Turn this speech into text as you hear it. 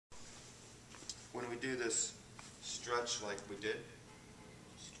when we do this stretch like we did,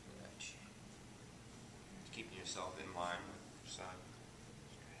 keeping yourself in line with your side.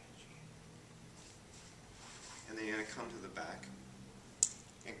 And then you're going to come to the back.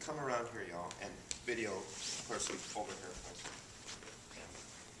 And come around here, y'all, and video, of course, over here.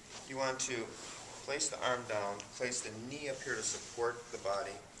 You want to place the arm down, place the knee up here to support the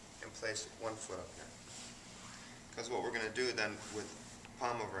body, and place one foot up here. Because what we're going to do then, with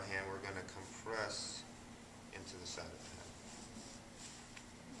palm of our hand, we're going to compress into the side of the head.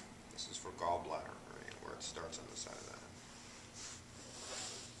 This is for gallbladder, right, where it starts on the side of the head.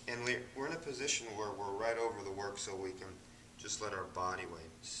 And we're in a position where we're right over the work, so we can just let our body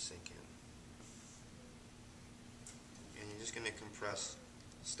weight sink in. And you're just going to compress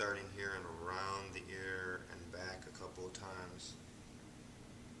starting here and around the ear and back a couple of times.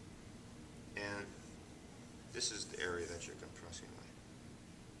 And this is the area that you're compressing with.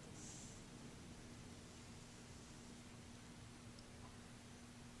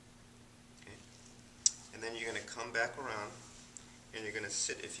 Okay. And then you're going to come back around and you're going to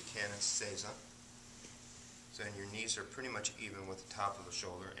sit, if you can, in seiza. So then your knees are pretty much even with the top of the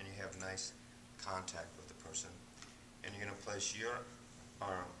shoulder, and you have nice contact with the person. And you're going to place your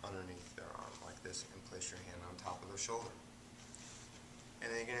arm underneath their arm like this, and place your hand on top of their shoulder.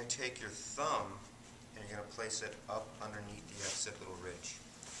 And then you're going to take your thumb, and you're going to place it up underneath the occipital ridge.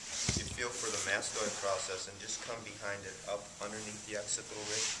 You feel for the mastoid process, and just come behind it, up underneath the occipital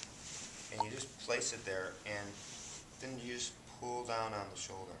ridge. And you just place it there, and then you just pull down on the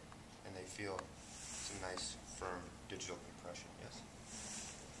shoulder, and they feel some nice firm digital compression, yes?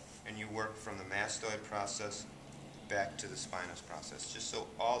 And you work from the mastoid process back to the spinous process, just so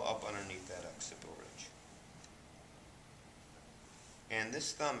all up underneath that occipital ridge. And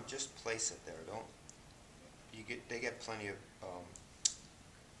this thumb, just place it there. They get plenty of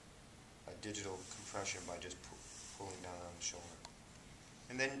digital compression by just pulling down on the shoulder.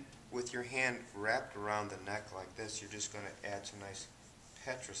 And then with your hand wrapped around the neck like this, you're just going to add some nice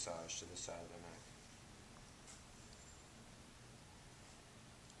petrissage to the side of the neck.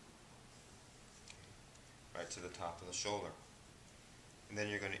 Right to the top of the shoulder. And then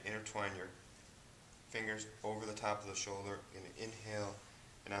you're going to intertwine your fingers over the top of the shoulder. You're going to inhale,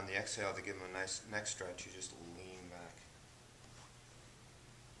 and on the exhale, to give them a nice neck stretch, you just lean back.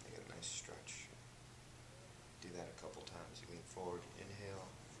 You get a nice stretch. Do that a couple times. You lean forward, inhale,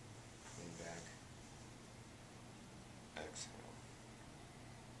 lean back, exhale.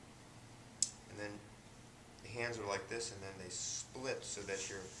 And then the hands are like this, and then they split so that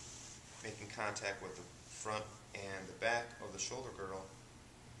you're making contact with the front and the back of the shoulder girdle.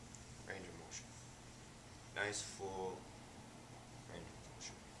 Range of motion. Nice full range of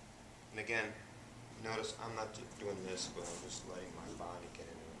motion. And again, notice I'm not doing this, but I'm just letting my body get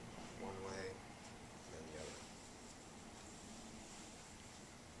into it one way and then the other.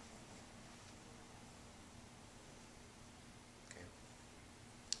 Okay.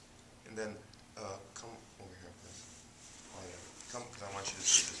 And then come over here, please. Oh yeah, come, because I want you to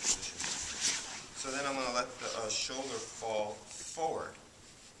see this position. So then I'm going to let the shoulder fall forward,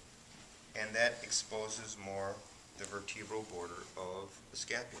 and that exposes more the vertebral border of the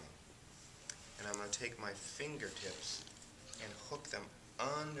scapula. And I'm going to take my fingertips and hook them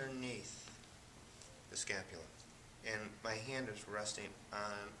underneath the scapula. And my hand is resting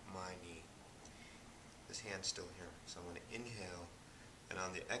on my knee. This hand's still here. So I'm going to inhale, and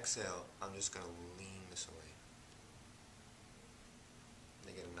on the exhale, I'm just going to lean this away.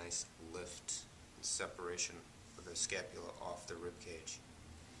 And I get a nice lift and separation of the scapula off the rib cage.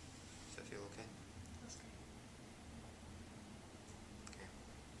 Does that feel okay? That's good. Okay.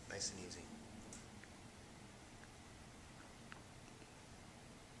 Nice and easy.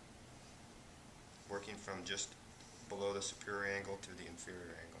 Working from just below the superior angle to the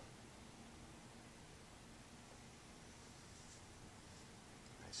inferior angle.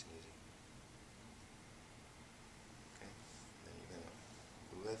 Nice and easy. Okay. And then you're going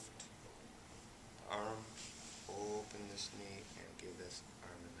to lift the arm, open this knee, and give this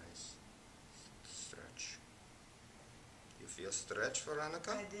arm a nice stretch. You feel stretch,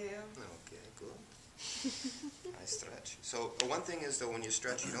 Veronica? I do. Okay, good. Nice stretch. So one thing is, though, when you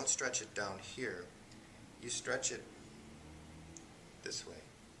stretch, you don't stretch it down here. You stretch it this way,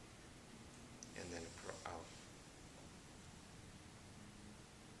 and then out.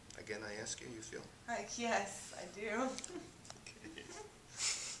 Again, I ask you, you feel? Yes, I do. Okay.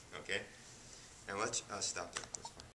 Okay. And let's stop there. That's fine.